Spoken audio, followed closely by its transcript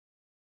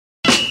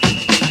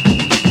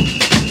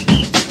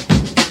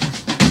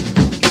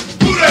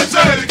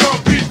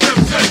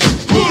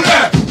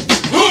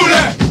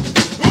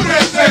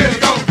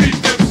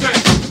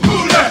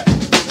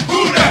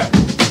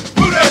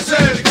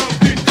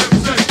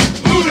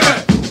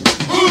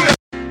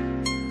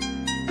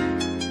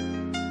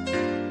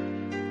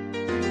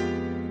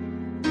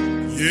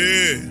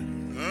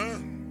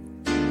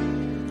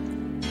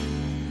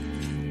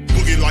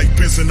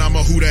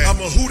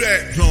a who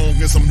that. Long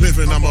as I'm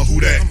living, I'm a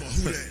who that.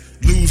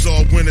 Lose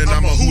or winning,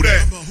 I'm a who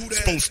that.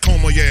 Sports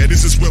coma, yeah,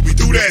 this is where we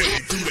do that.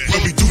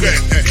 Where we do that,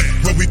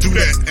 where we do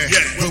that,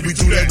 where we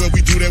do that, where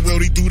we do that, where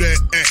we do that,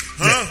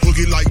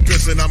 Boogie like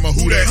Benson, I'm a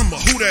who that. I'm a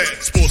who that.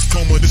 Sports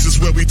coma, this is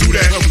where we do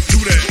that. Where we do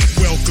that.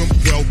 Welcome,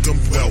 welcome,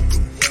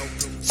 welcome.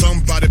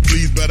 Somebody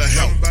please better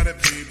help.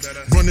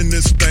 Running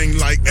this thing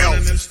like Elf.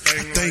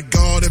 I thank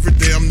God every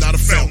day I'm not a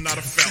felt.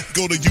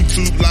 Go to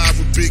YouTube Live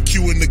with Big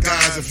Q and the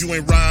guys. If you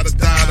ain't ride or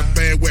die, the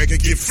bandwagon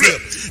get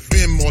flipped.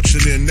 Been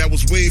marching in, that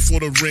was way for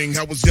the ring.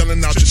 I was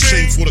yelling out your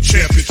shame for the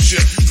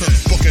championship.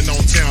 Bucking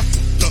on town,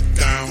 duck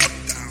down.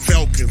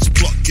 Falcons,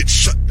 pluck, get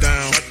shut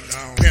down.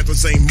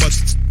 Panthers ain't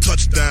much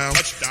touchdown.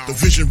 The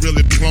vision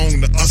really belong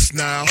to us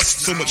now.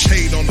 So much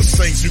hate on the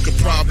Saints, you could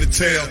probably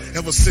tell.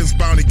 Ever since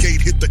Bounty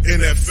Gate hit the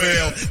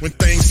NFL, when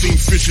things seem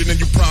fishy, then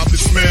you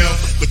probably smell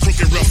the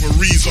crooked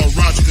referees or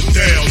Roger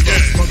Goodell.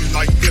 Funny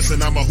like this,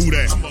 and I'm a who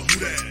that.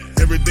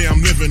 Every day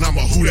I'm living, I'm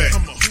a who that.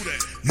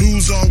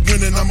 Lose or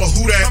winning, I'm a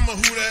who that.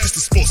 It's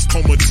the sports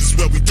coma, this is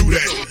where we do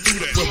that.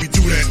 Where we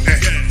do that,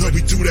 where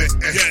we do that,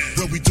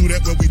 where we do that,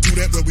 where we do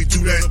that, where we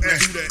do that,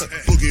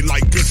 Boogie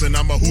like Benson,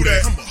 I'm a who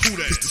that.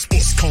 It's the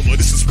sports coma,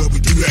 this is where we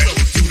do that.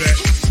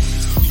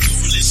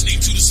 You're listening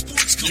to the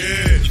Sports Coma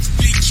with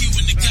Big Q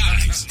and the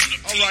guys on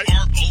the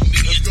PRO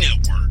Media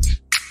Network.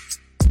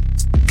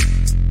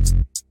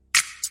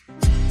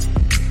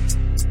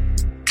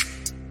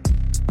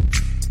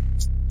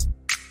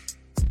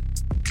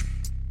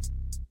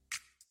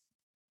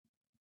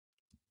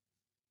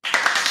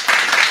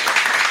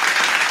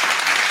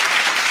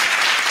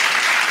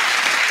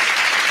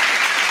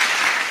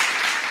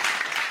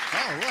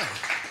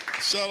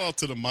 Shout out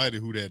to the mighty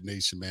Who Dat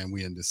Nation, man.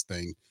 We in this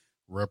thing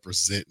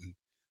representing.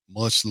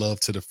 Much love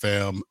to the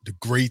fam. The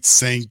great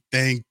Saint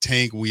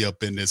Tank. We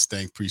up in this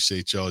thing.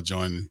 Appreciate y'all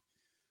joining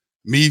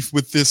me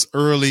with this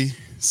early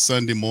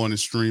Sunday morning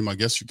stream. I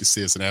guess you could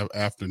say it's an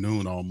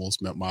afternoon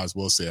almost. Might as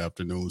well say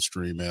afternoon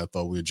stream, man. I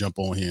thought we'd jump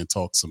on here and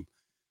talk some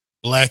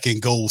black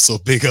and gold. So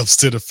big ups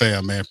to the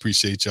fam, man.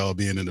 Appreciate y'all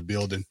being in the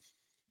building.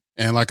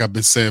 And like I've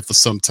been saying for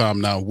some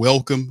time now,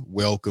 welcome.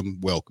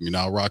 You're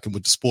now rocking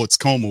with the Sports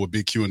Coma with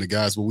Big Q and the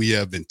guys, where we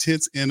have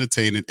intense,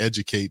 entertaining,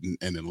 educating,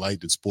 and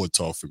enlightening sport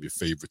talk from your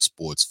favorite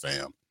sports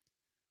fam.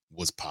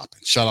 What's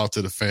popping? Shout out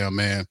to the fam,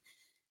 man.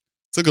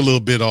 Took a little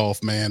bit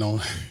off, man,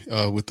 on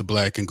with the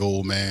black and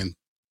gold, man.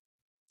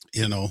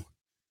 You know,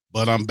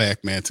 but I'm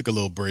back, man. Took a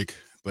little break,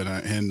 but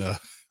a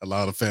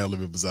lot of family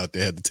members out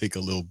there had to take a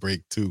little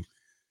break too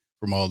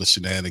from all the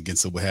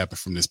shenanigans of what happened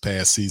from this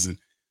past season.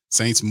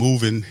 Saints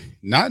moving,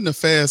 not in a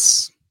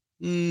fast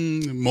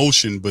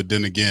motion, but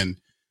then again,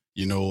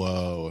 you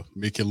know,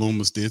 Mickey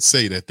Loomis did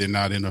say that they're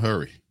not in a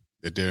hurry,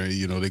 that they're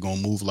going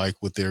to move like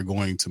what they're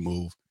going to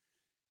move.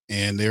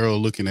 And they're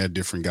looking at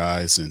different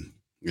guys. And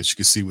as you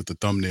can see with the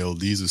thumbnail,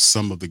 these are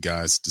some of the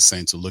guys the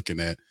Saints are looking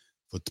at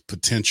for the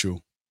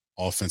potential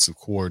offensive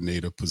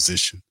coordinator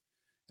position.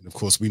 And of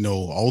course, we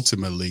know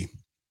ultimately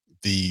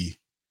the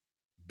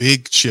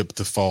big chip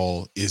to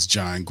fall is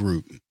Jon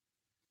Gruden.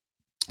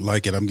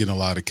 Like it, I'm getting a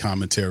lot of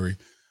commentary,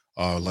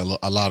 a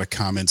lot of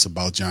comments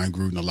about Jon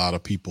Gruden. A lot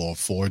of people are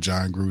for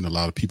Jon Gruden. A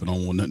lot of people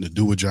don't want nothing to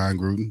do with Jon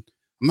Gruden.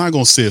 I'm not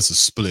going to say it's a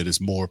split. It's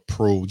more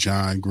pro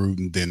Jon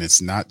Gruden than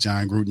it's not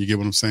Jon Gruden. You get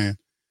what I'm saying?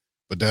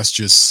 But that's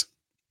just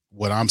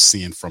what I'm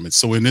seeing from it.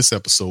 So in this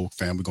episode,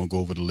 fam, we're going to go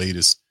over the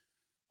latest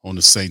on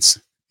the Saints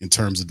in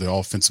terms of the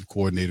offensive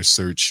coordinator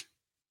search.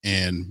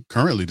 And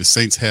currently the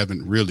Saints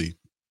haven't really,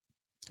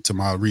 to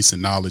my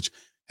recent knowledge,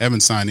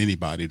 haven't signed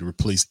anybody to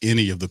replace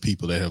any of the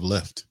people that have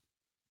left.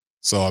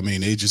 So, I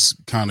mean, they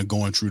just kind of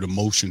going through the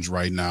motions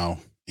right now,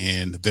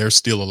 and there's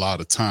still a lot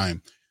of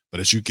time. But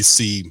as you can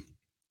see,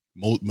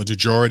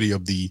 majority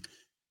of the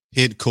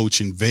head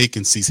coaching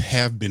vacancies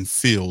have been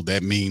filled.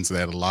 That means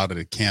that a lot of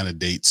the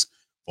candidates,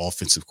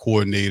 offensive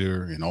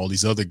coordinator and all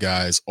these other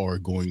guys, are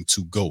going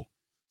to go.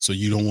 So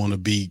you don't want to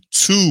be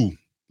too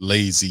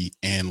lazy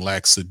and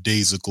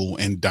lackadaisical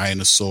and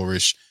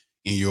dinosaurish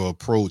in your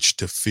approach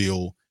to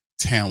fill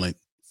talent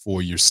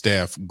for your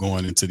staff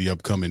going into the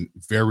upcoming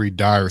very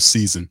dire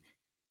season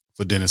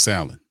for Dennis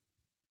Allen.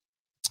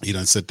 He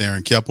done sit there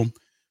and kept him,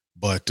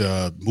 but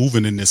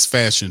moving in this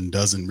fashion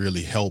doesn't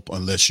really help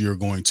unless you're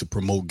going to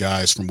promote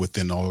guys from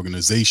within the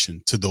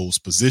organization to those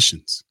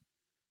positions.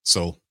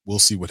 So we'll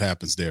see what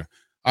happens there.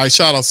 All right,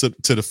 shout out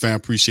to the fam.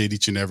 Appreciate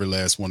each and every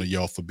last one of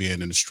y'all for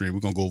being in the stream. We're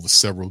going to go over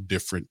several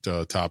different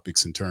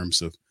topics in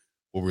terms of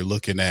what we're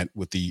looking at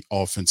with the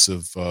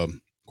offensive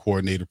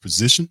coordinator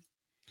position.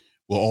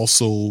 We'll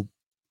also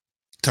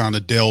kind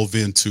of delve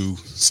into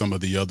some of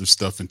the other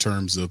stuff in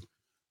terms of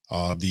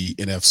the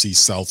NFC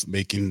South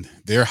making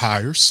their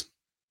hires.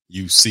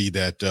 You see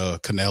that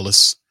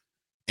Canellis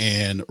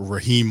and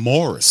Raheem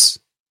Morris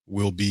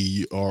will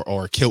be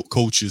our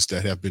coaches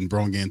that have been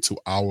brought into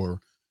our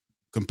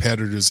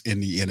competitors in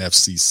the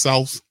NFC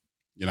South.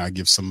 You know, I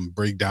give some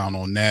breakdown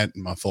on that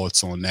and my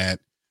thoughts on that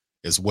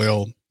as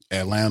well.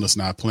 Atlanta's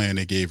not playing.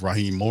 They gave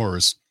Raheem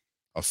Morris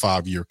a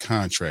 5-year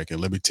contract. And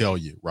let me tell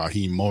you,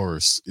 Raheem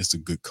Morris is a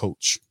good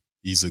coach.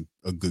 He's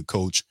a good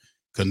coach.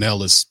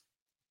 Canellis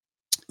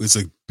It's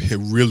a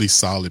really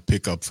solid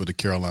pickup for the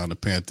Carolina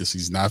Panthers.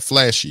 He's not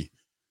flashy,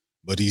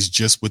 but he's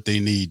just what they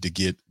need to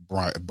get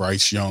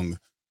Bryce Young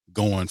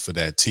going for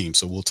that team.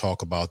 So we'll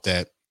talk about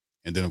that.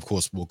 And then, of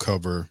course, we'll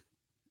cover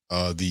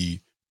the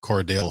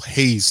Cardell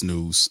Hayes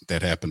news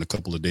that happened a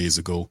couple of days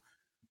ago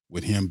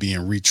with him being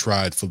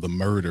retried for the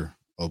murder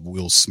of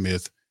Will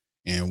Smith.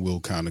 And we'll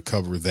kind of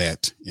cover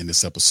that in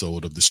this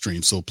episode of the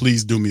stream. So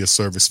please do me a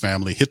service,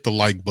 family. Hit the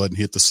like button,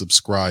 hit the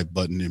subscribe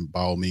button, and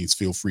by all means,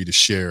 feel free to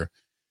share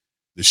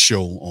the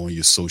show on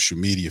your social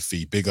media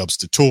feed. Big ups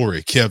to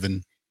Tori,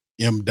 Kevin,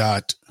 M.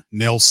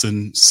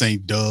 Nelson,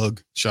 St.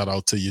 Doug. Shout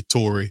out to you,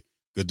 Tori.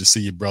 Good to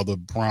see you, brother.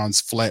 Bronze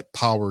Flat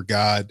Power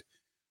God.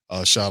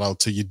 Shout out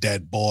to you,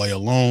 that boy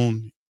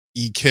alone.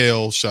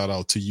 E-Kel, shout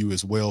out to you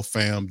as well,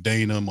 fam.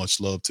 Dana, much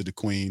love to the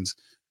Queens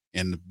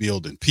in the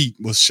building. Pete,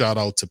 was shout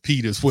out to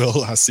Pete as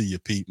well. I see you,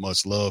 Pete.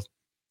 Much love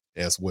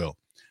as well.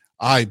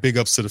 All right, big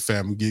ups to the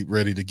family. Get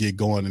ready to get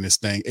going in this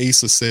thing.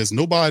 Asa says,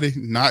 nobody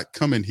not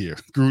coming here.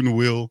 Gruden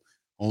will,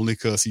 only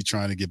because he's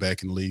trying to get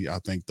back in the league. I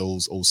think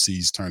those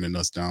OCs turning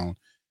us down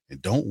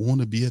and don't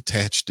want to be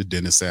attached to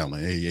Dennis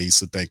Allen. Hey,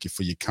 Asa, thank you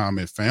for your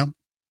comment, fam.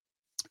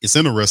 It's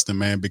interesting,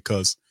 man,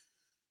 because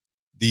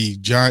the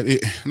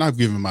Giant, and I've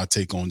given my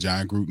take on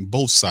John Gruden,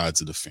 both sides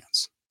of the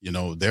fence. You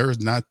know, there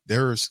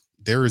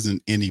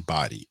isn't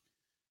anybody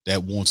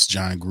that wants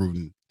John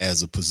Gruden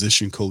as a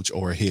position coach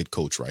or a head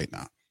coach right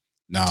now.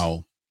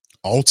 Now,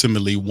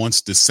 ultimately,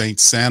 once the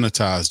Saints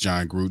sanitize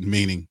John Gruden,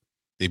 meaning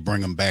they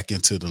bring him back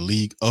into the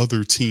league,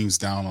 other teams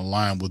down the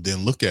line will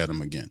then look at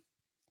him again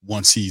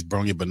once he's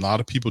brought it. But a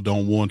lot of people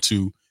don't want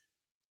to,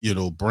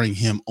 bring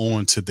him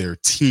on to their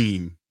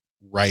team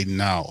right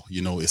now.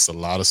 It's a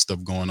lot of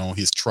stuff going on.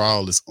 His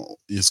trial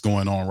is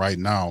going on right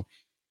now,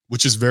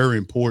 which is very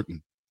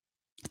important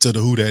to the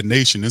Who Dat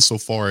Nation,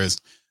 insofar as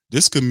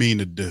this could mean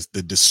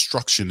the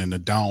destruction and the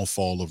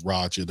downfall of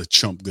Roger the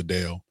Chump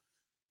Goodell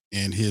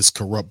and his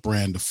corrupt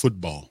brand of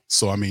football.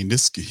 So,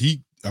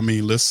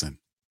 listen,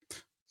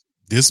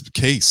 this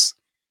case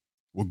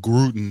with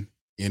Gruden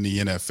in the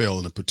NFL,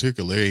 and in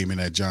particular aiming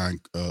at John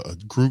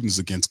Gruden's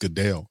against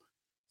Goodell,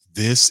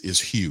 this is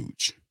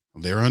huge.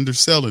 They're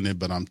underselling it,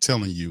 but I'm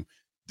telling you,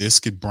 this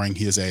could bring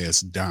his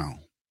ass down.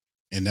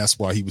 And that's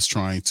why he was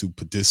trying to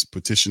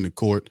petition the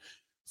court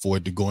for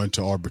it to go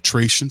into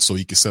arbitration so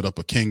he could set up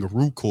a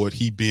kangaroo court.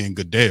 He, being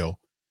Goodell,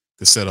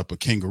 could set up a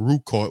kangaroo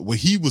court where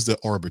he was the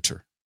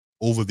arbiter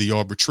over the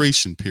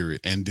arbitration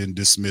period and then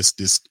dismiss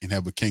this and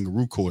have a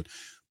kangaroo court.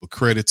 But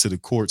credit to the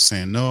court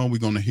saying, no, we're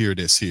going to hear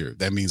this here.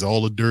 That means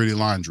all the dirty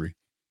laundry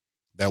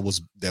that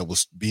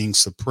was being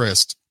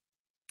suppressed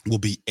will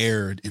be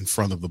aired in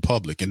front of the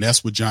public. And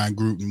that's what John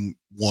Gruden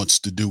wants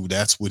to do.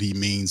 That's what he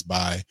means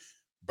by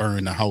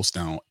burn the house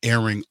down,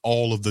 airing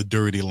all of the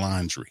dirty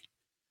laundry.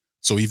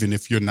 So even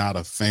if you're not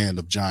a fan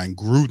of John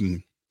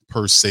Gruden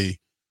per se,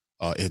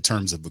 in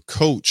terms of a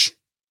coach,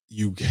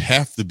 you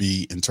have to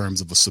be in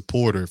terms of a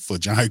supporter for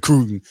John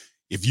Gruden.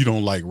 If you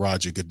don't like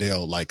Roger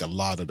Goodell, like a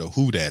lot of the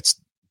Who Dats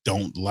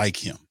don't like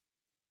him,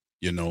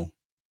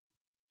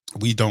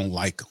 we don't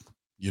like him.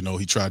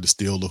 He tried to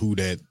steal the Who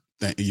Dat,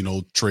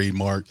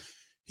 trademark.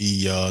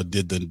 He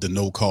did the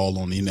no call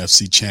on the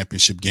NFC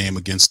Championship game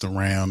against the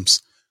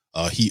Rams.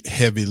 He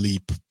heavily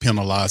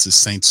penalizes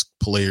Saints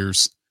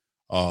players.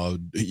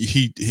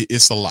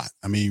 It's a lot.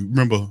 I mean,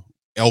 remember,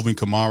 Alvin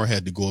Kamara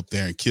had to go up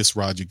there and kiss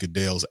Roger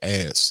Goodell's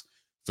ass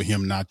for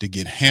him not to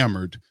get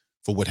hammered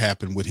for what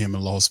happened with him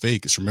in Las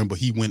Vegas. Remember,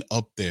 he went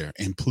up there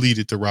and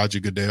pleaded to Roger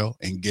Goodell,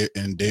 and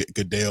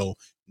Goodell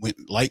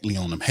went lightly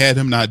on him. Had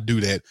him not do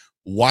that,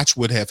 watch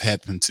what have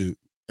happened to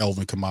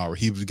Alvin Kamara.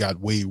 He would have got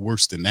way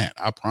worse than that.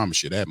 I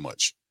promise you that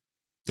much.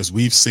 Because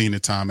we've seen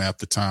it time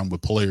after time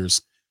with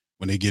players,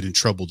 when they get in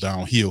trouble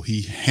downhill,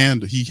 he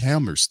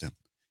hammers them.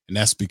 And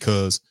that's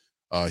because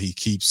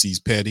he's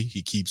petty.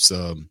 He keeps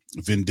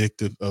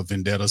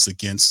vendettas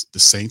against the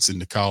Saints and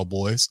the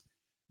Cowboys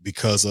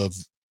because of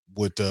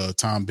what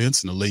Tom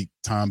Benson, the late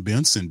Tom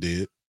Benson,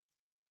 did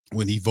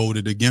when he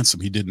voted against him.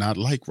 He did not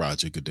like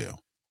Roger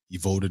Goodell. He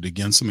voted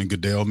against him, and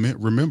Goodell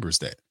remembers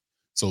that.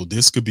 So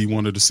this could be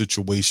one of the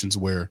situations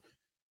where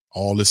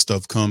all this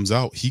stuff comes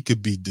out. He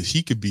could be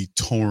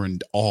torn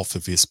off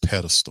of his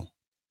pedestal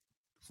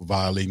for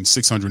violating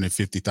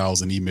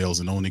 650,000 emails,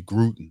 and only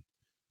Gruden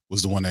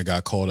was the one that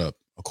got caught up.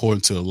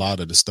 According to a lot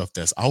of the stuff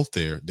that's out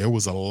there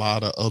was a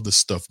lot of other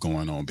stuff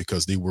going on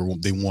because they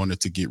wanted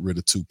to get rid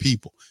of two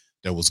people.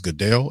 That was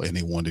Goodell, and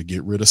they wanted to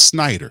get rid of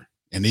Snyder,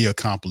 and they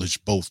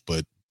accomplished both.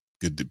 But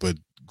they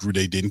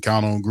didn't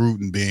count on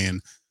Gruden being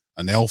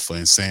an alpha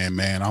and saying,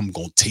 "Man, I'm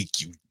gonna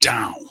take you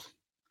down."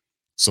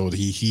 So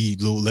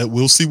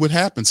we'll see what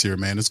happens here,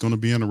 man. It's going to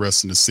be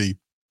interesting to see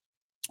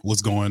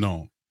what's going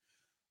on.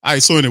 All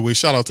right. So anyway,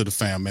 shout out to the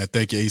fam, man.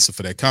 Thank you, Asa,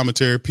 for that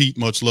commentary. Pete,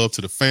 much love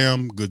to the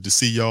fam. Good to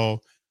see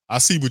y'all. I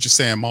see what you're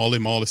saying, Molly.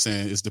 Molly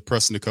saying it's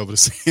depressing to cover the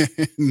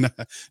sand.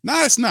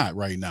 Nah, it's not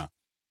right now.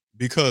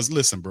 Because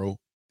listen, bro,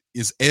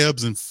 it's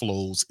ebbs and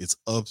flows. It's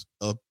up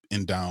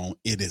and down.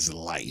 It is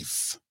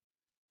life.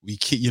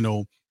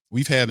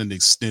 We've had an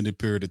extended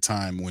period of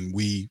time when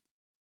we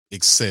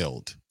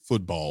excelled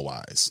football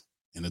wise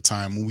in a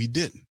time when we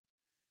didn't.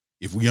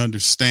 If we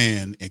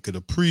understand and could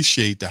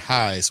appreciate the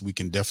highs, we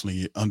can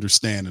definitely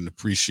understand and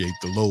appreciate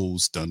the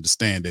lows to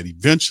understand that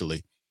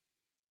eventually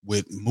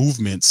with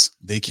movements,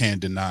 they can't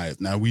deny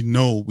it. Now, we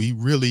know we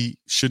really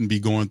shouldn't be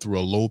going through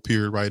a low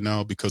period right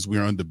now because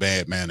we're under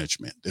bad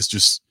management.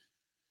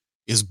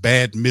 It's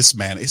bad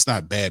mismanagement. It's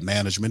not bad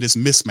management. It's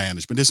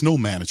mismanagement. There's no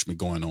management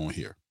going on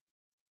here.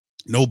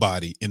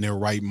 Nobody in their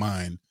right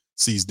mind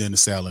sees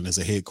Dennis Allen as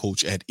a head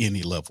coach at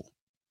any level.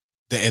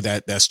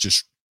 That's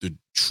just the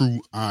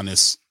true,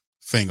 honest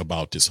thing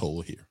about this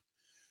whole here.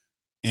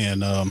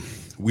 And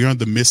we're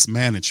under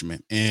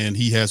mismanagement, and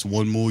he has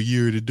one more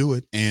year to do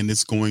it, and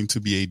it's going to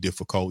be a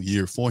difficult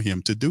year for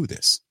him to do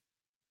this.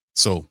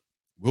 So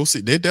we'll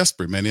see. They're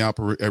desperate, man. They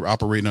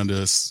operate under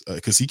us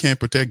because he can't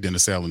protect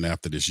Dennis Allen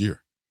after this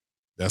year.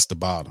 That's the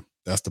bottom.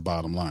 That's the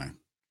bottom line.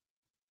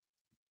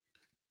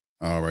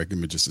 All right, give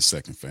me just a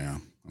second,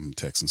 fam. I'm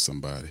texting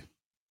somebody.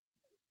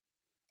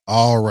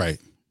 All right.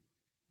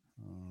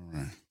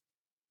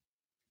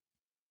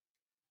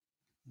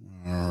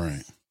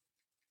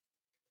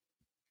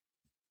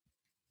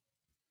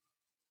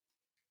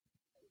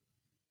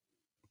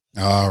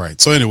 All right.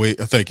 So anyway,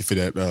 thank you for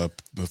that. All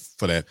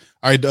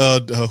right.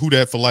 Who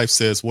Dat for Life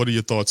says, what are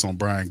your thoughts on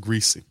Brian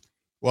Griese?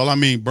 Well, I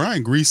mean,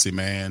 Brian Griese,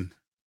 man,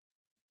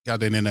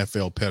 got an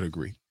NFL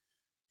pedigree.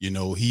 You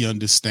know, he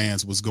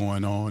understands what's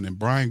going on, and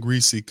Brian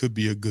Griese could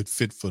be a good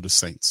fit for the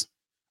Saints.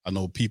 I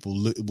know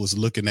people was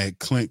looking at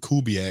Clint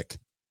Kubiak,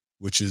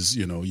 which is,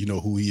 you know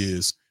who he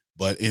is,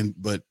 but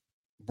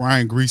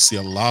Brian Griese,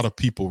 a lot of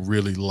people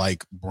really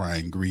like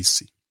Brian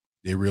Griese.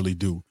 They really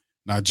do.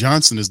 Now,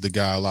 Johnson is the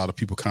guy a lot of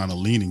people kind of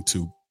leaning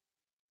to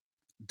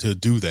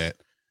do that.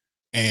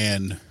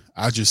 And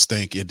I just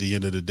think at the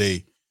end of the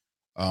day,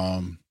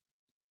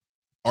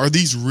 are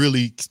these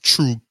really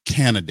true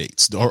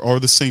candidates? Are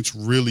the Saints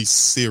really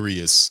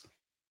serious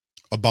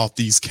about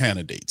these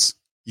candidates?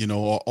 You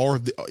know,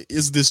 or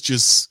is this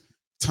just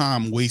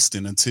time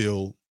wasting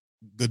until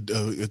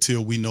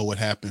we know what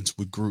happens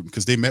with Gruden?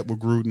 Because they met with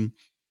Gruden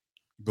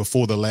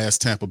before the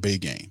last Tampa Bay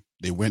game.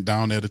 They went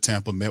down there to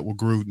Tampa, met with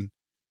Gruden.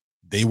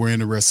 They were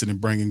interested in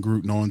bringing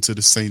Gruden on to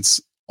the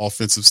Saints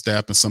offensive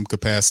staff in some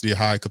capacity,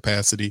 high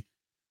capacity.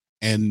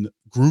 And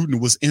Gruden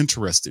was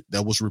interested.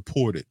 That was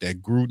reported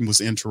that Gruden was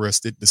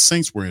interested. The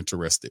Saints were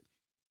interested.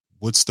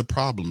 What's the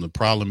problem? The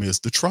problem is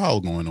the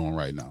trial going on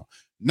right now.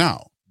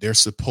 Now, they're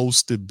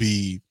supposed to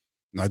be,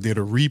 I did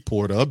a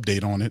report,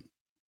 update on it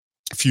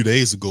a few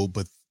days ago,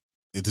 but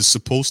it is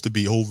supposed to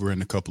be over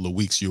in a couple of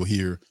weeks. You'll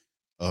hear,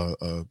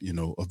 a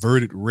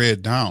verdict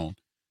read down.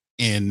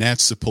 And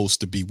that's supposed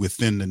to be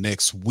within the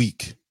next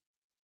week,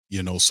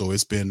 so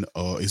it's been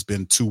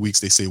 2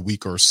 weeks. They say a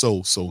week or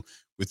so. So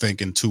we're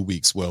thinking 2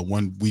 weeks. Well,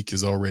 1 week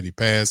is already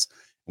passed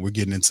and we're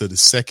getting into the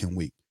second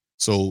week.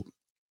 So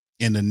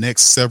in the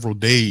next several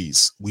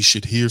days, we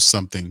should hear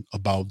something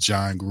about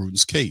John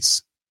Gruden's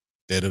case,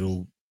 that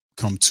it'll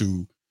come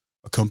to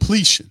a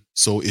completion.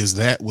 So is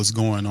that what's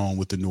going on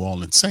with the New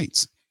Orleans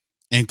Saints?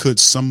 And could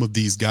some of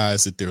these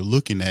guys that they're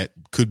looking at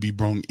could be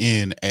brought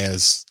in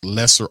as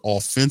lesser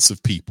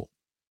offensive people?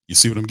 You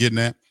see what I'm getting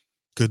at?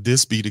 Could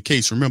this be the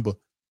case? Remember,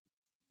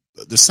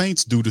 the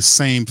Saints do the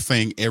same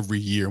thing every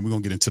year. And we're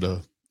going to get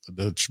into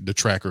the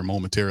tracker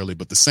momentarily,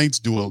 but the Saints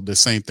do the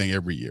same thing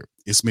every year.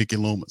 It's Mickey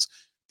Loomis.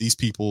 These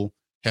people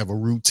have a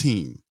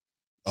routine,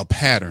 a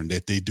pattern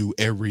that they do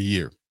every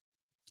year.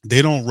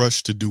 They don't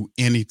rush to do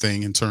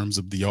anything in terms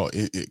of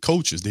the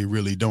coaches. They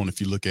really don't. If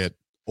you look at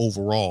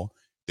overall,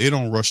 they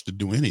don't rush to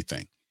do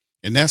anything.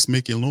 And that's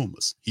Mickey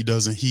Loomis. He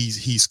doesn't,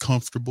 he's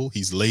comfortable.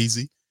 He's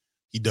lazy.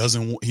 He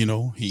doesn't,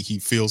 he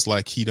feels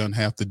like he doesn't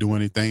have to do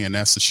anything. And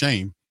that's a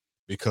shame,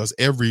 because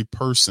every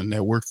person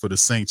that worked for the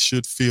Saints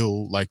should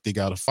feel like they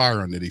got a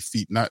fire under their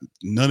feet.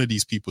 None of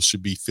these people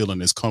should be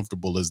feeling as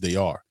comfortable as they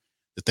are,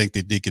 to think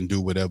that they can do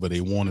whatever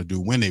they want to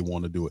do when they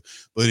want to do it.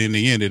 But in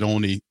the end, it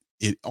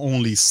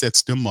only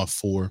sets them up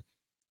for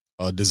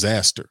a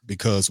disaster,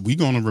 because we're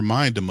going to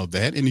remind them of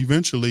that. And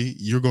eventually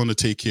you're going to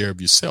take care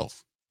of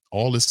yourself.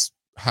 All this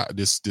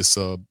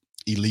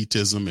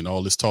elitism and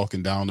all this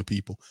talking down to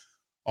people,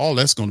 all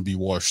that's going to be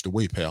washed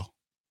away, pal.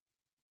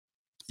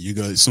 You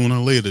got, sooner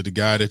or later, the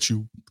guy that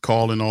you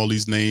calling all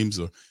these names,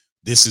 or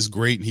this is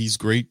great and he's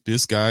great,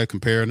 this guy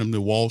comparing him to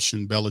Walsh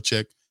and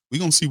Belichick, we're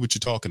going to see what you're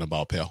talking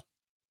about, pal.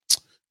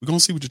 We're going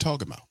to see what you're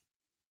talking about.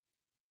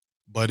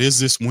 But is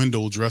this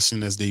window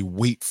dressing as they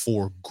wait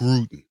for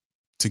Gruden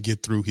to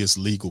get through his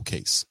legal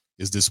case?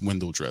 Is this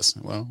window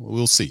dressing? Well,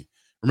 we'll see.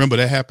 Remember,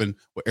 that happened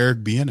with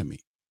Eric Bieniemy,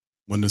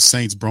 when the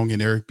Saints brought in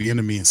Eric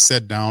Bieniemy and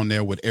sat down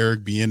there with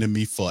Eric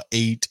Bieniemy for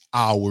 8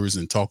 hours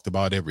and talked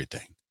about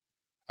everything.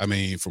 I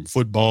mean, from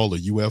football or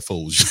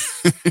UFOs,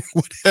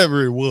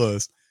 whatever it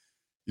was,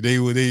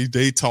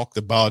 they talked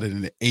about it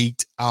in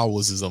 8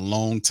 hours. Is a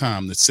long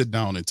time to sit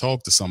down and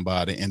talk to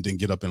somebody and then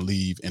get up and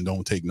leave and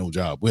don't take no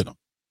job with them.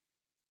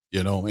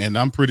 And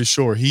I'm pretty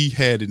sure he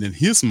had it in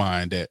his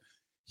mind that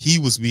he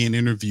was being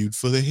interviewed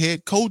for the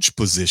head coach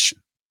position.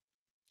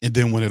 And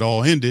then when it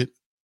all ended,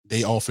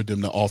 they offered him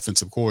the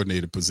offensive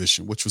coordinator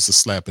position, which was a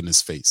slap in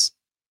his face.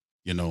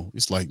 You know,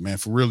 it's like, man,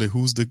 for really,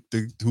 who's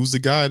the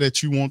guy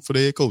that you want for the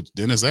head coach?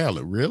 Dennis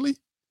Allen, really?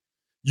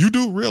 You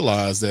do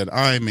realize that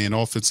I'm an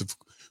offensive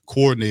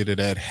coordinator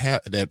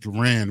that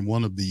ran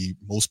one of the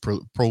most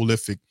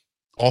prolific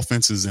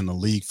offenses in the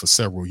league for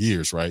several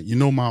years, right? You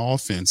know, my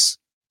offense,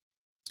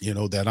 you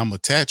know, that I'm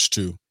attached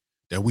to,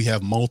 that we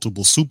have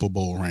multiple Super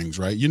Bowl rings,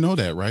 right? You know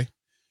that, right?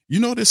 You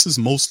know, this is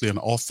mostly an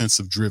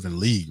offensive driven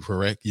league,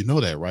 correct? You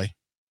know that, right?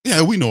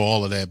 Yeah, we know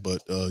all of that,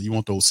 but you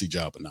want the OC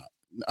job or not?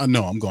 I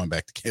know I'm going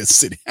back to Kansas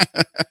City.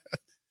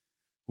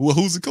 Well,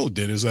 who's the coach?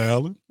 Dennis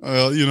Allen.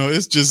 You know,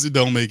 it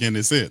don't make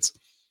any sense,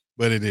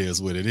 but it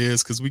is what it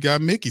is because we got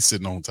Mickey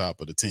sitting on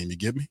top of the team. You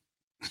get me?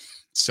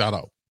 Shout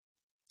out.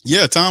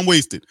 Yeah, time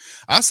wasted.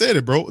 I said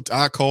it, bro.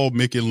 I called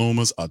Mickey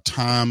Loomis a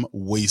time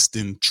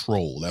wasting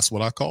troll. That's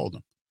what I called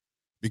him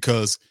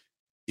because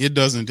it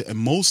doesn't.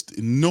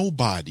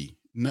 Nobody,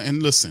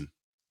 and listen,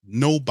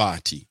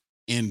 nobody.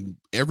 And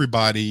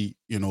everybody,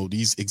 you know,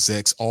 these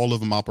execs, all of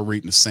them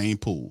operate in the same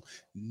pool.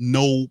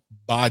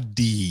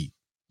 Nobody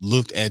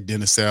looked at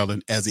Dennis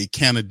Allen as a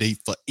candidate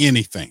for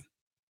anything.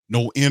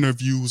 No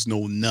interviews,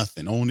 no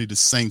nothing. Only the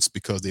Saints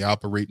because they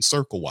operate in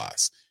circle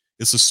wise.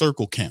 It's a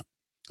circle camp.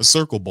 A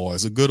circle boy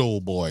is a good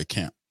old boy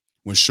camp.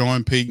 When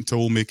Sean Payton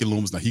told Mickey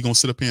Loomis, now he gonna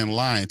sit up here and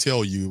lie and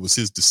tell you it was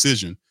his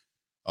decision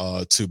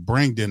to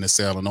bring Dennis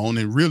Allen on,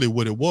 and really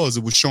what it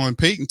was Sean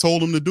Payton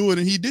told him to do it,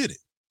 and he did it.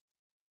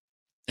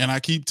 And I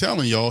keep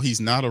telling y'all, he's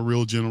not a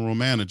real general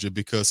manager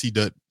because he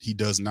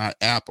does not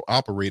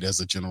operate as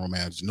a general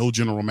manager. No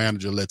general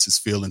manager lets his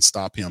feelings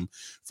stop him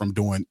from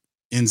doing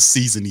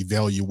in-season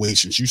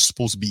evaluations. You're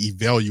supposed to be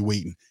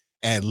evaluating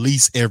at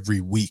least every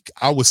week.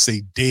 I would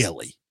say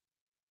daily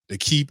to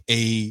keep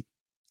a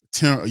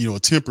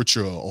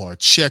temperature or a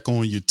check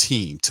on your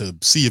team to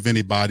see if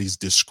anybody's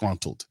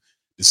disgruntled,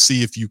 to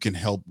see if you can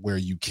help where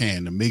you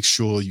can, to make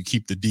sure you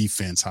keep the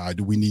defense high.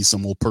 Do we need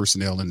some more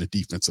personnel in the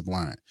defensive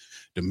line?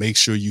 To make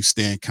sure you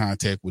stay in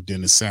contact with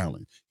Dennis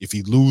Allen. If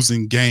he's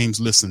losing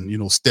games, listen, you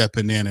know,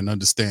 stepping in and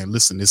understand,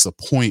 listen, it's a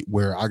point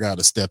where I got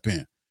to step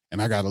in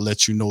and I got to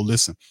let you know,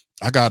 listen,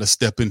 I got to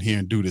step in here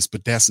and do this,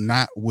 but that's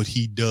not what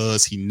he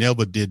does. He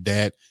never did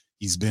that.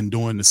 He's been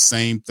doing the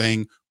same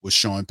thing with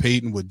Sean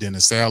Payton, with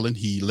Dennis Allen.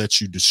 He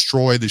lets you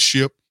destroy the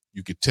ship.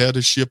 You can tear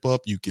the ship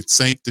up, you can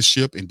sink the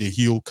ship, and then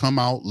he'll come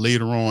out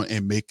later on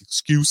and make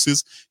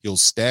excuses. He'll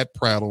stat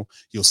prattle.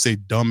 He'll say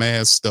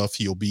dumbass stuff.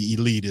 He'll be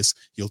elitist.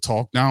 He'll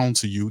talk down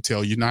to you,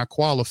 tell you not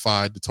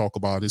qualified to talk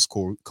about his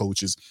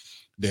coaches,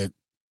 that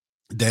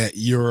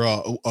you're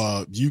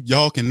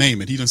y'all can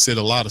name it. He done said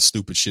a lot of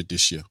stupid shit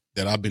this year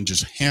that I've been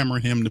just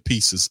hammering him to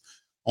pieces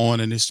on,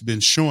 and it's been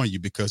showing you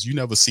because you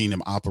never seen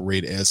him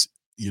operate as,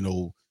 you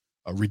know,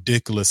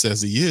 ridiculous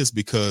as he is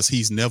because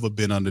he's never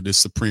been under this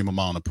supreme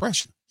amount of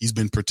pressure. He's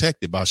been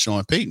protected by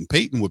Sean Payton.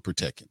 Payton would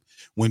protect him.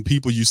 When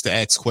people used to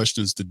ask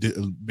questions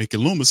to Mickey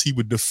Loomis, he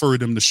would defer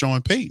them to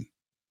Sean Payton.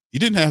 He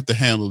didn't have to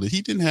handle it.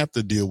 He didn't have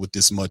to deal with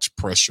this much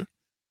pressure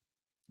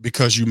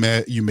because you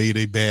made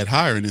a bad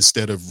hire, and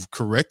instead of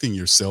correcting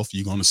yourself,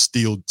 you're going to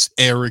still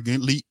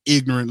arrogantly,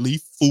 ignorantly,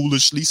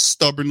 foolishly,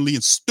 stubbornly,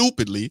 and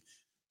stupidly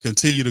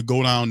continue to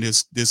go down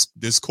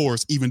this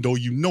course, even though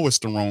you know it's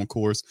the wrong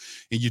course,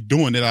 and you're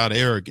doing it out of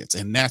arrogance.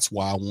 And that's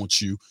why I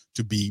want you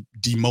to be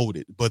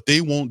demoted. But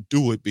they won't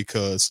do it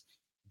because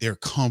they're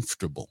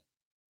comfortable.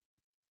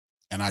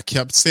 And I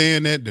kept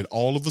saying that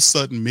all of a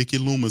sudden Mickey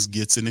Loomis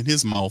gets it in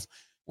his mouth.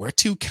 We're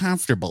too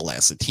comfortable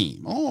as a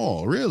team.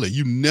 Oh, really?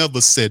 You never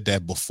said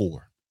that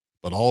before.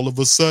 But all of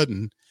a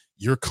sudden,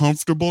 you're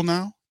comfortable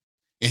now?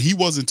 And he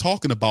wasn't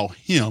talking about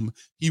him.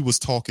 He was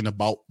talking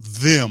about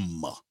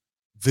them.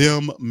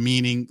 Them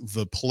meaning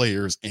the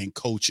players and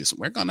coaches.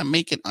 We're going to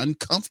make it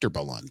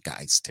uncomfortable on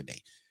guys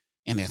today.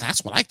 And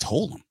that's what I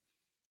told them.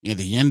 At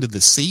the end of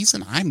the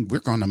season, we're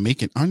going to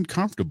make it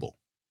uncomfortable.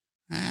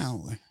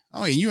 Oh,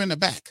 you're in the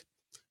back.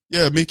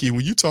 Yeah, Mickey,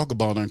 when you talk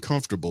about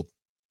uncomfortable,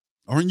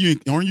 aren't you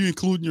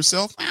including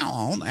yourself?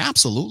 No,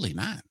 absolutely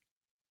not.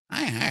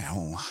 I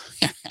am.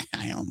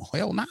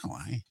 Hell no.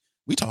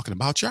 We talking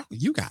about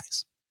you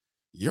guys.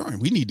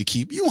 We need to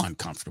keep you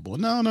uncomfortable.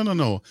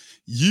 No.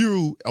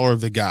 You are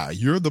the guy.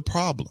 You're the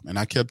problem. And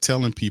I kept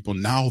telling people,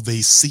 now they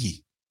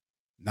see.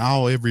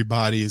 Now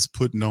everybody is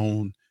putting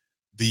on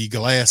the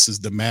glasses,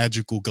 the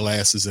magical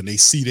glasses, and they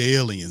see the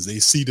aliens. They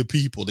see the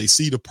people. They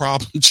see the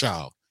problem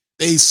child.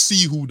 They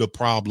see who the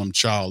problem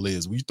child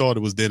is. We thought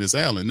it was Dennis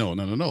Allen.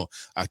 No.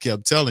 I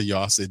kept telling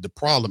y'all, I said, the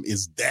problem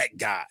is that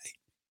guy.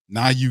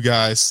 Now you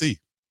guys see.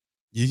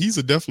 Yeah, he's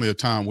definitely a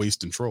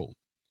time-wasting troll.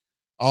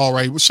 All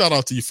right. Well, shout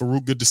out to you,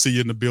 Farouk. Good to see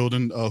you in the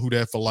building. Who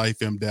that for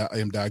life? M.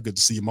 Good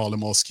to see you. Marlon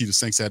Mosquito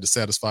Saints had to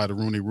satisfy the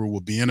Rooney Rule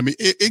with the enemy.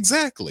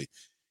 Exactly.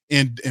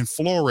 And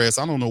Flores,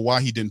 I don't know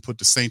why he didn't put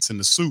the Saints in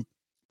the suit,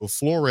 but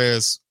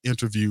Flores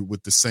interviewed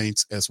with the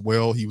Saints as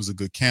well. He was a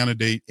good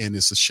candidate, and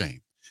it's a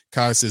shame.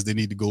 Kai says they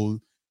need to go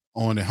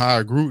on and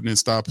hire Gruden and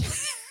stop.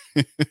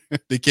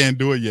 They can't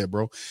do it yet,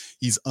 bro.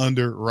 He's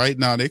under right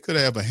now. They could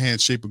have a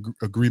handshake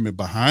agreement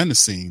behind the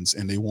scenes,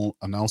 and they won't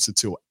announce it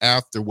till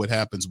after what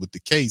happens with the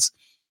case.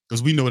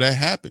 because we know that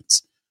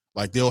happens.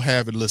 Like they'll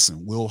have it.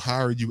 Listen, we'll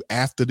hire you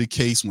after the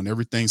case when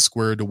everything's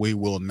squared away.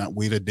 We'll not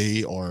wait a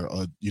day or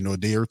a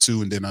day or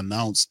two and then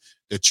announce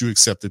that you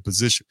accept the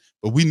position.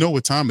 But we know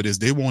what time it is.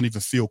 They won't even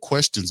feel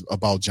questions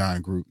about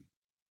Jon Gruden.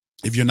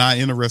 If you're not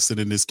interested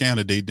in this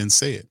candidate, then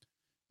say it.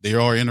 They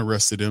are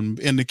interested in,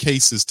 and the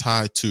case is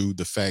tied to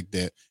the fact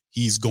that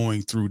he's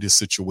going through this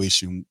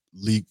situation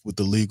with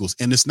the legals,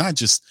 and it's not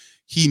just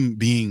him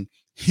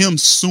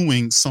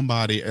suing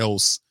somebody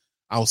else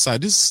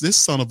outside. This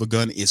son of a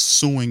gun is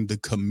suing the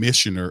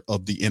commissioner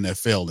of the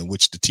NFL in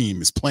which the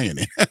team is playing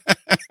in.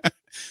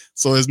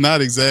 So it's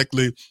not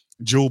exactly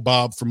Joe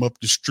Bob from up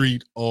the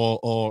street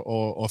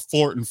or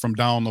Thornton from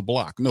down the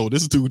block. No,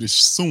 this dude is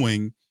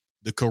suing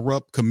the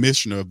corrupt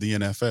commissioner of the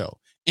NFL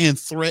and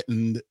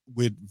threatened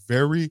with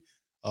very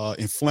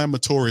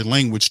inflammatory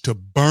language to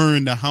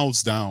burn the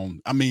house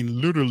down. I mean,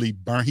 literally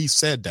burn. He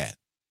said that.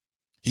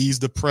 He's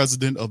the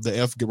president of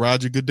the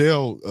Roger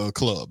Goodell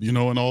club,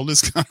 and all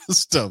this kind of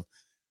stuff.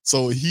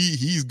 So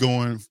he's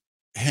going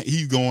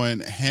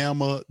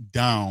hammer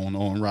down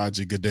on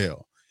Roger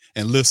Goodell.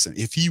 And listen,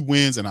 if he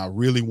wins, and I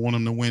really want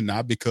him to win,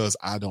 not because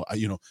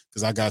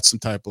because I got some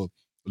type of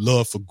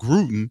love for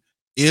Gruden,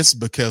 it's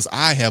because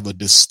I have a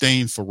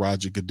disdain for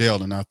Roger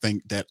Goodell, and I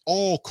think that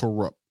all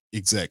corrupt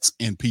execs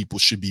and people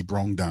should be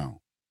brung down.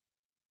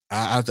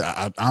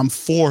 I'm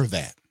for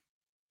that,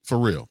 for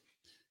real.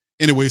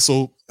 Anyway,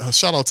 so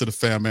shout out to the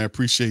fam, man.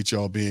 Appreciate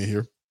y'all being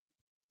here.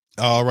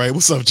 All right,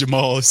 what's up,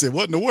 Jamal? I said,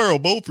 what in the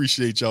world, Bo?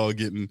 Appreciate y'all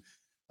getting.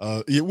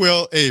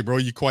 Well, hey, bro,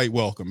 you're quite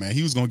welcome, man.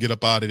 He was gonna get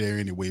up out of there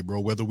anyway, bro.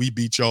 Whether we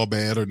beat y'all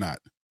bad or not,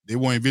 they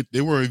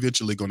were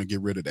eventually gonna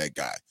get rid of that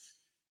guy,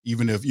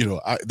 even if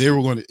they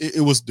were going to.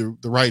 It was the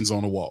writings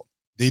on the wall.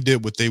 They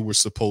did what they were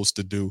supposed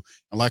to do,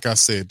 and like I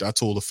said, I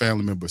told the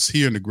family members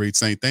here in the Great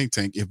Saint Think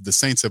Tank, if the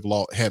Saints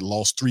had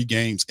lost 3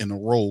 games in a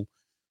row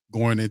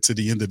going into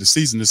the end of the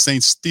season, the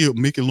Saints still,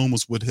 Mickey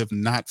Loomis would have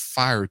not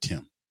fired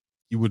him.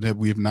 He would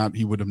have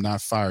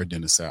not fired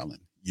Dennis Allen.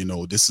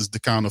 This is the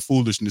kind of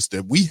foolishness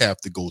that we have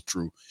to go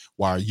through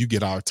while we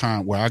get our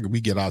time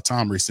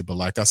wasted. But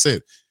like I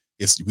said,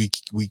 we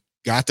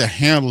got to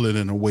handle it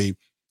in a way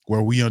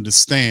where we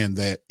understand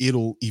that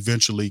it'll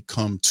eventually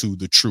come to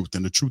the truth.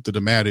 And the truth of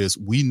the matter is,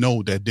 we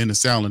know that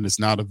Dennis Allen is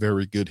not a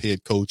very good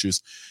head coach,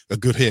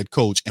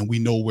 and we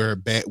know where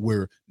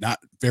not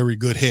very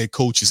good head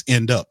coaches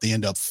end up. They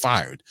end up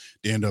fired.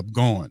 They end up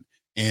gone.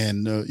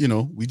 And,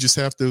 we just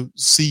have to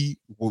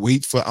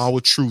wait for our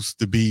truth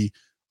to be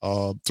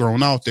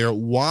thrown out there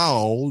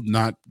while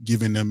not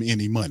giving them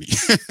any money.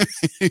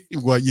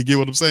 Well, you get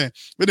what I'm saying?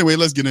 But anyway,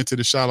 let's get into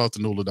the shout out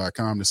to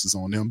NOLA.com. This is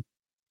on them.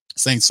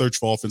 Saints search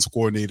for offensive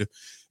coordinator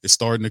is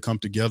starting to come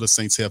together.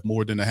 Saints have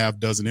more than a half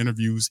dozen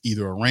interviews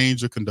either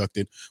arranged or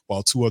conducted,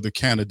 while 2 other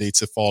candidates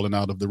have fallen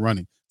out of the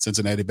running.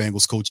 Cincinnati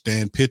Bengals coach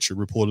Dan Pitcher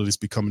reportedly is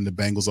becoming the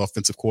Bengals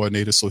offensive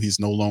coordinator, so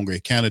he's no longer a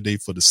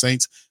candidate for the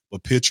Saints.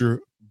 But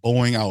Pitcher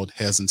bowing out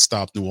haven't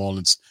stopped New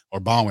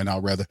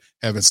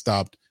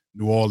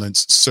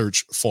Orleans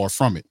search, far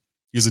from it.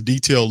 Here's a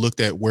detailed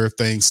look at where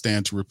things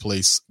stand to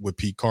replace with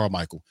Pete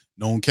Carmichael.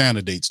 Known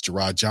candidates: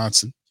 Jerrod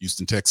Johnson,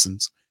 Houston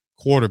Texans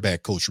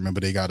quarterback coach. Remember,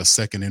 they got a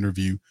second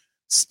interview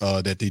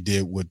that they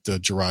did with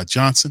Jerrod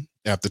Johnson.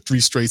 After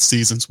 3 straight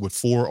seasons with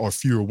 4 or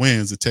fewer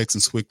wins, the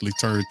Texans quickly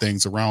turned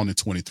things around in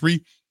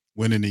 23,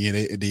 winning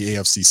the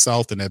AFC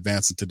South and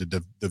advancing to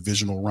the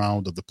divisional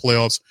round of the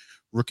playoffs.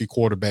 Rookie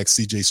quarterback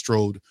C.J.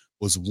 Stroud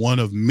was one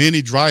of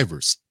many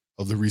drivers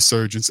of the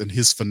resurgence, and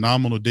his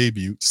phenomenal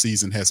debut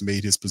season has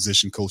made his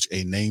position coach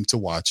a name to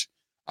watch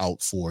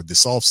out for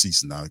this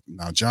offseason.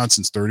 Now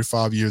Johnson's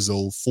 35 years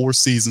old, 4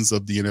 seasons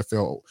of the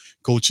NFL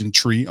coaching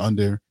tree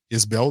under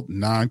his belt,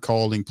 9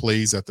 calling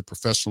plays at the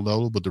professional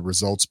level, but the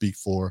results speak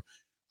for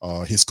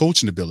his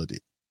coaching ability.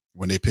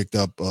 When they picked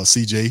up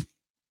CJ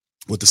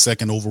with the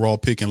 2nd overall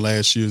pick in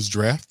last year's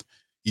draft,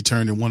 he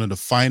turned in one of the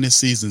finest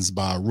seasons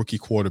by a rookie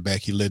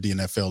quarterback. He led the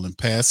NFL in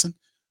passing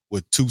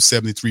with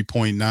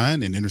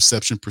 273.9, an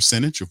interception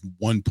percentage of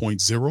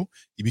 1.0.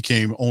 He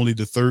became only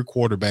the 3rd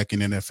quarterback in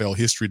NFL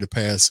history to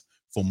pass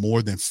for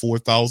more than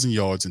 4,000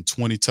 yards and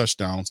 20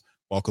 touchdowns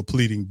while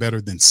completing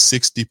better than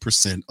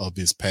 60% of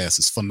his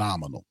passes.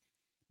 Phenomenal.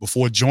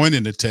 Before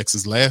joining the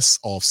Texans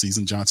last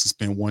offseason, Johnson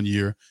spent 1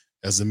 year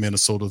as the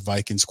Minnesota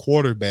Vikings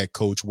quarterback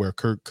coach, where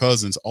Kirk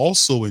Cousins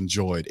also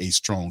enjoyed a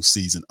strong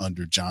season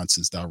under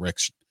Johnson's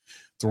direction,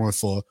 throwing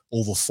for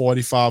over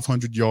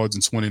 4,500 yards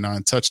and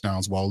 29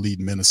 touchdowns while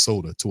leading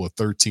Minnesota to a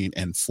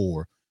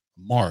 13-4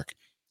 mark.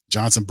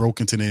 Johnson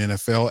broke into the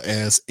NFL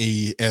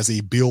as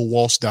a Bill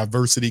Walsh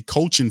Diversity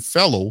Coaching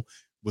Fellow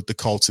with the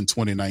Colts in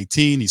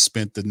 2019. He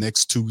spent the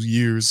next 2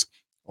 years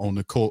on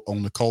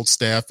the Colts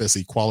staff as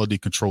a quality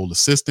control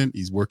assistant.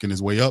 He's working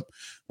his way up.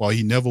 While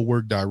he never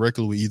worked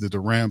directly with either the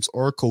Rams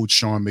or Coach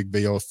Sean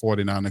McVay or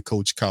 49er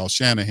Coach Kyle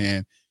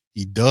Shanahan,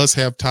 he does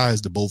have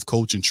ties to both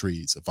coaching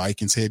trees. The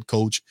Vikings head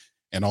coach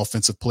and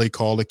offensive play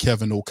caller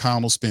Kevin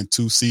O'Connell spent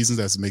 2 seasons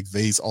as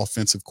McVay's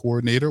offensive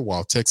coordinator,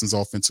 while Texans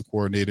offensive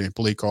coordinator and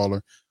play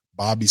caller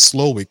Bobby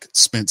Slowick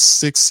spent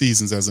 6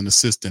 seasons as an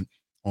assistant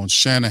on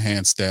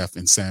Shanahan's staff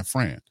in San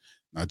Fran.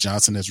 Now,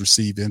 Johnson has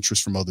received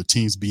interest from other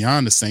teams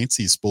beyond the Saints.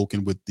 He's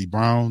spoken with the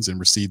Browns and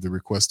received the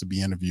request to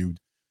be interviewed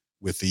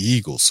with the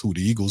Eagles, who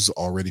the Eagles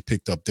already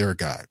picked up their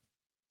guy.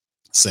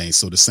 Saints.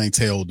 So the Saints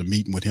held the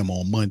meeting with him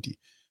on Monday.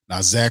 Now,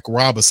 Zach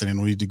Robinson,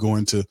 and we need to go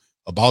into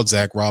about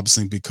Zach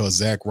Robinson because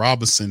Zach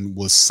Robinson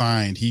was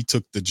signed. He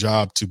took the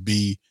job to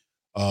be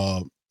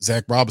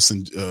Zach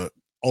Robinson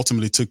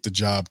ultimately took the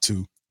job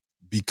to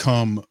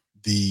become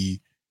the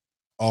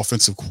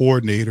offensive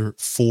coordinator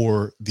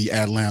for the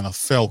Atlanta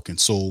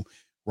Falcons. So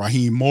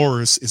Raheem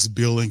Morris is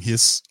building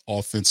his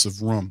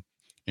offensive room,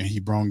 and he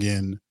brought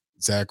in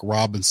Zach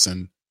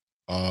Robinson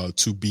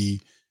to be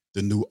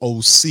the new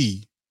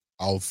OC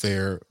out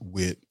there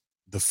with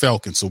the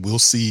Falcons. So we'll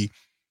see.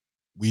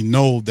 We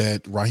know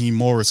that Raheem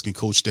Morris can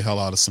coach the hell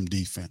out of some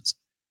defense.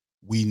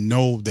 We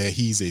know that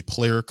he's a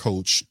player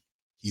coach.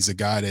 He's a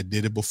guy that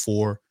did it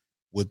before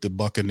with the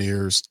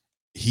Buccaneers.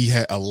 He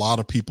had a lot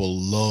of people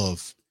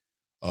love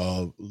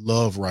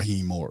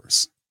Raheem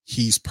Morris.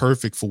 He's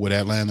perfect for what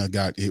Atlanta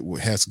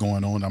has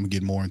going on. I'm gonna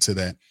get more into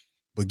that,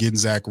 but getting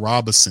Zach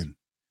Robinson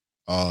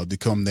to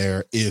come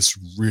there is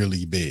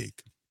really big,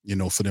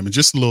 for them. And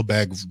just a little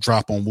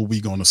backdrop on what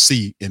we're going to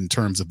see in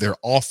terms of their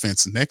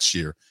offense next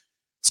year.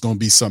 It's going to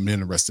be something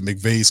interesting.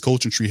 McVay's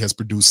coaching tree has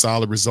produced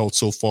solid results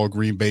so far.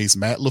 Green Bay's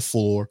Matt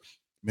LaFleur,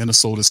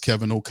 Minnesota's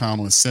Kevin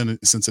O'Connell, and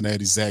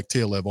Cincinnati's Zach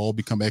Taylor have all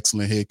become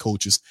excellent head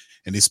coaches,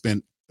 and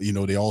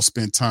they all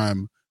spent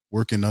time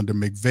working under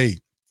McVay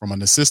from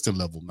an assistant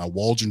level. Now,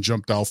 Waldron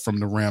jumped out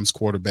from the Rams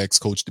quarterbacks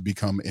coach to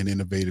become an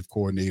innovative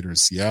coordinator in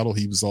Seattle.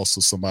 He was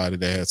also somebody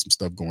that had some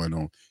stuff going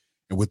on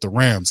and with the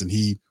Rams, and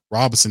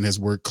Robinson has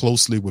worked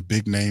closely with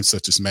big names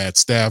such as Matt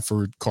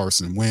Stafford,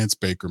 Carson Wentz,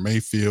 Baker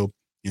Mayfield.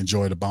 He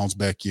enjoyed a bounce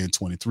back year in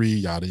 23,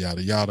 yada,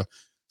 yada, yada.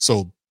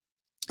 So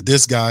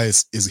this guy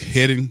is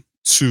heading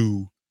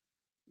to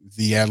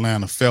the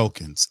Atlanta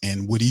Falcons,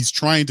 and what he's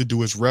trying to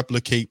do is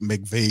replicate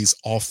McVay's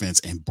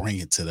offense and bring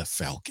it to the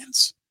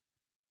Falcons.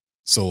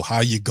 So how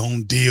you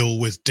gonna deal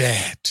with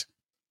that?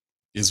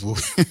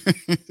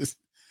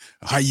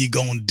 How you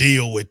gonna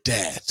deal with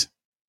that?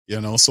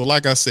 So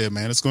like I said,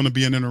 man, it's going to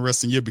be an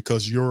interesting year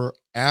because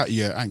I ain't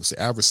gonna say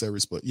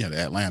adversaries, but the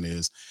Atlanta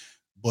is.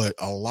 But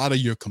a lot of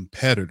your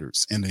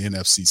competitors in the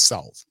NFC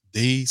South,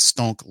 they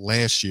stunk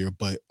last year,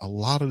 but a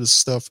lot of the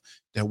stuff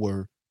that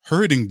were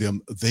hurting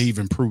them, they've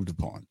improved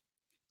upon.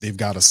 They've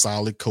got a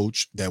solid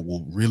coach that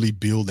will really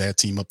build that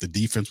team up. The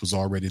defense was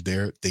already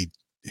there. They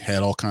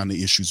had all kinds of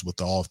issues with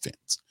the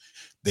offense.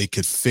 They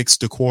could fix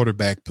the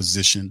quarterback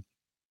position.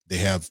 They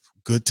have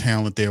good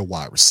talent there,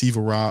 wide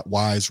receiver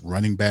wise,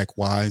 running back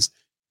wise.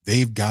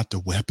 They've got the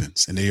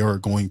weapons, and they are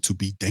going to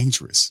be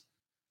dangerous.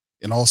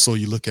 And also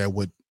you look at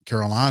what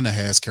Carolina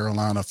has.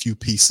 Carolina, a few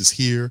pieces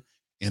here,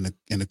 and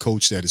a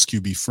coach that is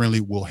QB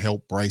friendly will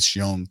help Bryce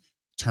Young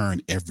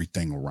turn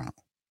everything around.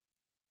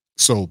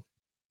 So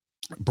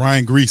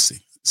Brian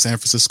Griese, San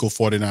Francisco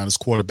 49ers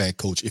quarterback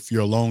coach. If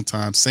you're a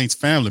longtime Saints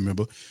family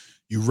member,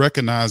 you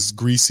recognize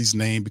Griese's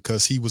name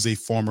because he was a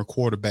former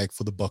quarterback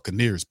for the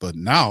Buccaneers, but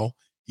now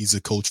he's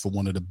a coach for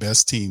one of the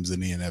best teams in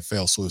the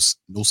NFL. So it's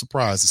no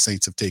surprise the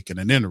Saints have taken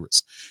an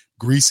interest.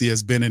 Griese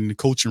has been in the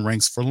coaching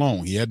ranks for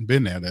long. He hadn't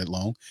been there that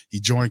long.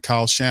 He joined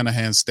Kyle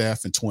Shanahan's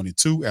staff in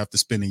 22 after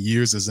spending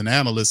years as an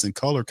analyst and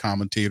color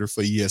commentator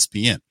for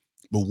ESPN.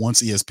 But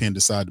once ESPN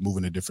decided to move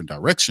in a different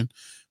direction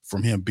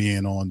from him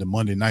being on the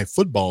Monday Night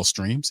Football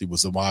streams, it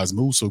was a wise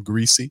move. So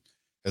Griese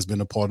has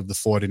been a part of the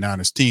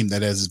 49ers team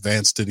that has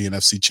advanced to the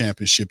NFC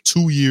Championship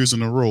 2 years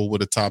in a row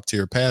with a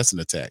top-tier passing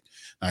attack.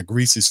 Now,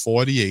 Griese is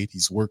 48.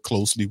 He's worked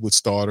closely with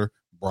starter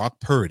Brock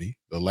Purdy,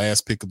 the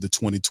last pick of the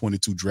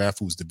 2022 draft,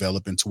 who's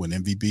developed into an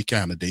MVP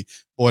candidate.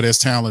 Boy, there's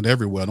talent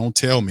everywhere. Don't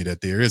tell me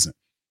that there isn't.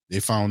 They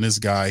found this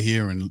guy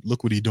here, and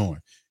look what he's doing.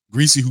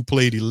 Griese, who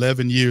played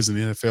 11 years in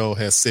the NFL,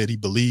 has said he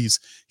believes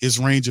his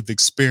range of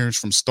experience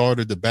from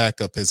starter to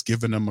backup has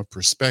given him a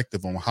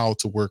perspective on how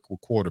to work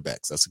with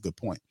quarterbacks. That's a good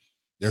point.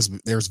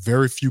 There's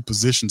very few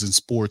positions in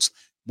sports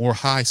more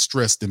high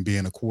stress than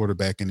being a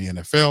quarterback in the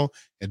NFL,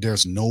 and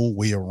there's no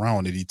way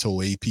around it, he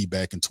told AP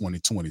back in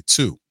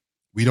 2022.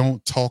 We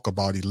don't talk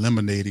about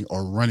eliminating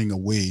or running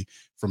away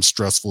from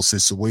stressful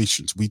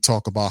situations. We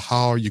talk about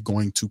how are you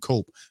going to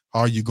cope?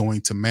 How are you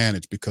going to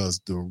manage? Because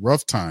the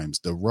rough times,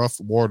 the rough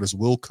waters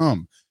will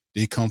come.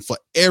 They come for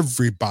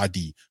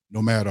everybody,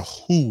 no matter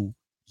who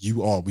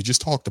you are. We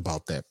just talked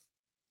about that.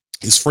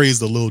 It's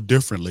phrased a little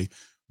differently,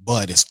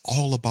 but it's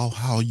all about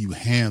how you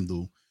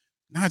handle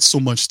not so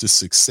much the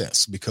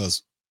success,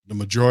 because the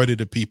majority of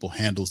the people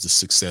handles the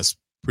success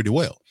pretty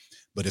well,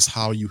 but it's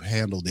how you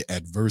handle the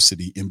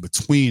adversity in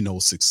between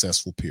those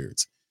successful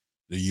periods.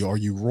 Are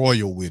you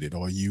royal with it?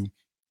 Are you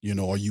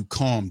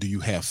calm? Do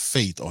you have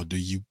faith, or do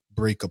you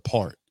break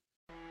apart?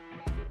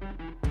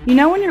 You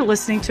know when you're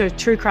listening to a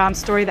true crime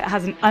story that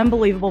has an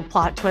unbelievable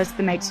plot twist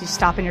that makes you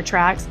stop in your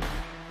tracks?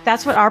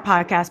 That's what our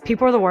podcast,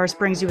 People Are the Worst,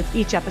 brings you with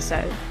each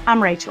episode.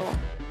 I'm Rachel.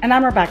 And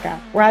I'm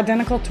Rebecca. We're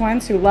identical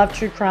twins who love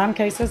true crime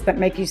cases that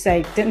make you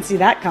say, didn't see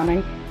that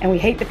coming, and we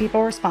hate the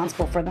people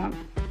responsible for them.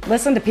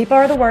 Listen to People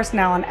Are the Worst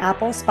now on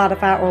Apple,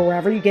 Spotify, or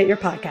wherever you get your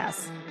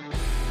podcasts.